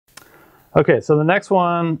Okay, so the next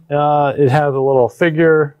one, it has a little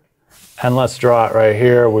figure, and let's draw it right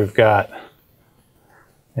here. We've got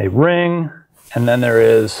a ring, and then there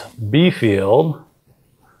is B field,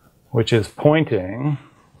 which is pointing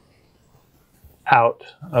out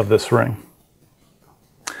of this ring.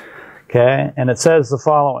 Okay, and it says the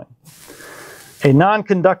following. A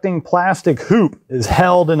non-conducting plastic hoop is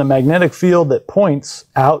held in a magnetic field that points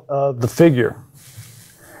out of the figure.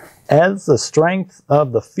 As the strength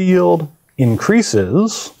of the field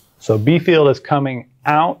increases, so B field is coming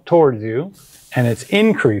out towards you and it's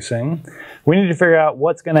increasing, we need to figure out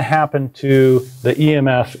what's going to happen to the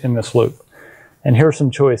EMF in this loop. And here are some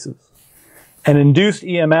choices. An induced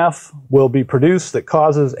EMF will be produced that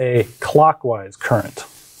causes a clockwise current.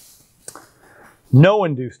 No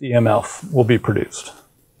induced EMF will be produced.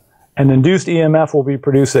 An induced EMF will be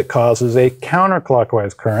produced that causes a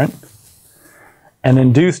counterclockwise current. An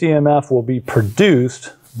induced EMF will be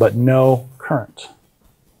produced, but no current.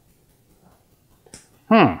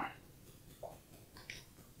 What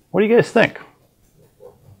do you guys think?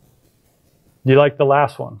 Do you like the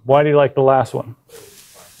last one? Why do you like the last one?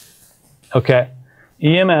 Okay,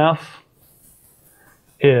 EMF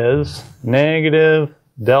is negative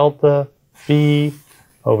delta phi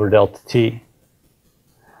over delta t.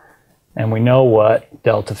 And we know what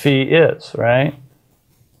delta phi is, right?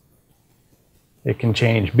 It can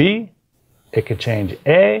change B, it can change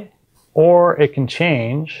A, or it can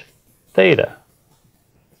change theta.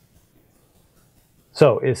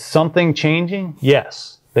 So is something changing?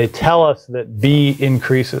 Yes. They tell us that B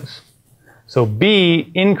increases. So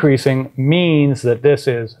B increasing means that this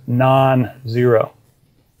is non-zero.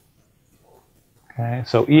 Okay,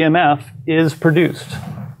 so EMF is produced.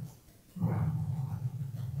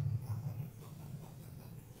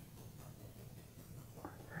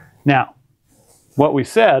 Now, what we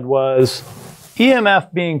said was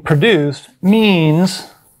EMF being produced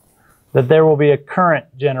means that there will be a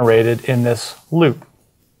current generated in this loop.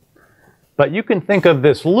 But you can think of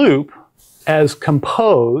this loop as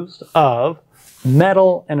composed of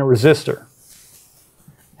metal and a resistor.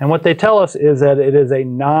 And what they tell us is that it is a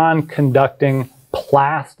non-conducting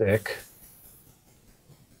plastic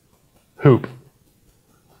hoop.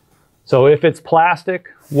 So if it's plastic,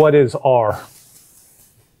 what is R?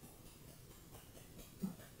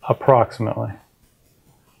 Approximately.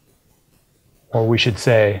 Or we should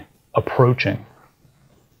say approaching.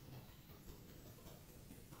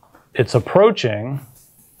 It's approaching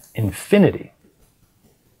infinity.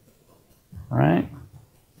 All right?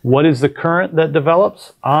 What is the current that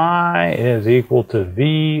develops? I is equal to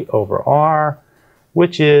V over R,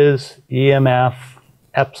 which is EMF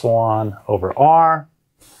epsilon over R.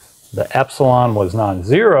 The epsilon was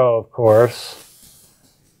non-zero, of course,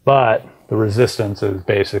 but the resistance is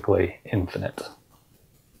basically infinite.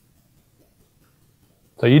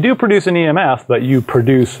 So you do produce an EMF, but you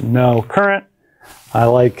produce no current. I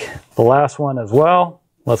like the last one as well.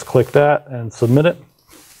 Let's click that and submit it.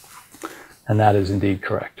 And that is indeed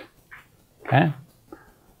correct. Okay?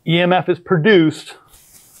 EMF is produced,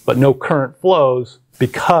 but no current flows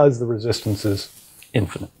because the resistance is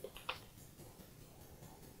infinite.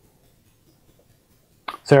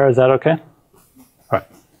 Sarah, is that okay? All right.